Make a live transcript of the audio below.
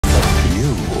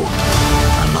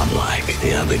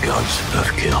The other gods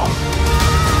have killed.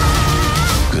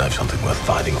 Because I have something worth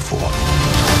fighting for.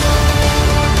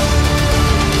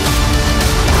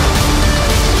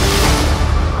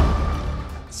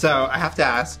 So I have to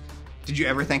ask, did you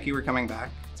ever think you were coming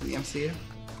back to the MCU?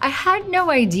 I had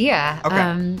no idea.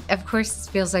 Okay. Of course,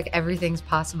 it feels like everything's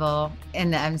possible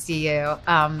in the MCU,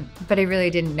 but I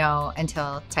really didn't know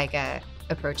until Taika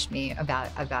approached me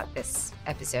about this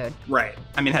episode. Right.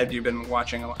 I mean, have you been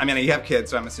watching? I mean, you have kids,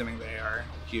 so I'm assuming they are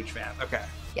huge fans. Okay.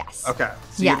 Yes. Okay.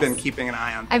 So Yes. you've been keeping an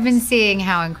eye on I've been seeing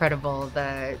how incredible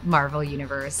the Marvel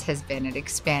Universe has been at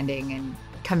expanding and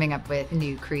coming up with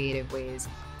new creative ways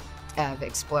of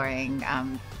exploring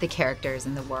the characters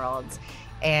and the worlds.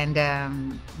 And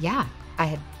yeah, I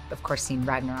had, of course, seen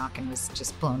Ragnarok and was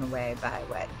just blown away by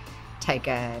what Taika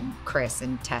and Chris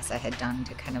and Tessa had done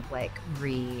to kind of like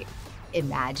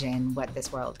reimagine what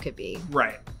this world could be.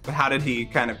 Right. But how did he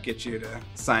kind of get you to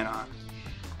sign on?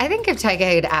 I think if Taika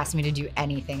had asked me to do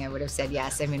anything, I would have said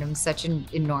yes. I mean, I'm such an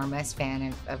enormous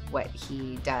fan of what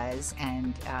he does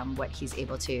and what he's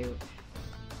able to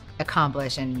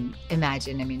accomplish and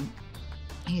imagine. I mean,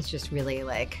 he's just really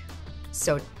like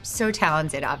so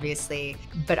talented, obviously,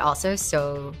 but also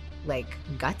so like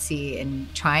gutsy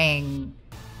and trying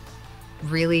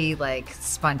really like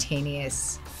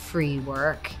spontaneous free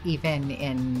work, even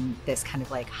in this kind of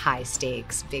like high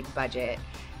stakes, big budget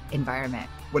environment.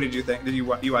 What did you think? Did you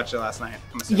watch it last night?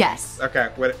 I'm assuming. Yes. Okay.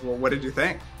 What did you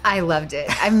think? I loved it.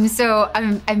 I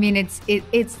mean,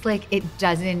 it's like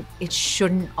it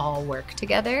shouldn't all work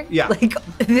together. Yeah.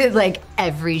 Like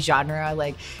every genre,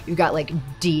 like you've got like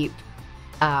deep,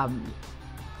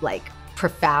 like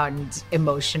profound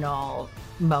emotional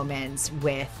moments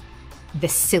with the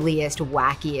silliest,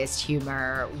 wackiest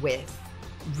humor, with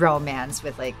romance,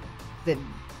 with like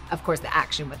of course the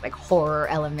action with like horror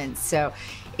elements. So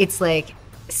it's like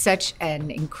such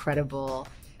an incredible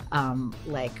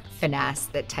like finesse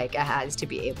that Taika has to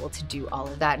be able to do all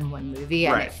of that in one movie,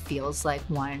 and Right. it feels like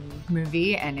one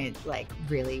movie, and it like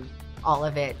really all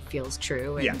of it feels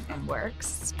true and, Yeah. and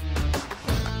works.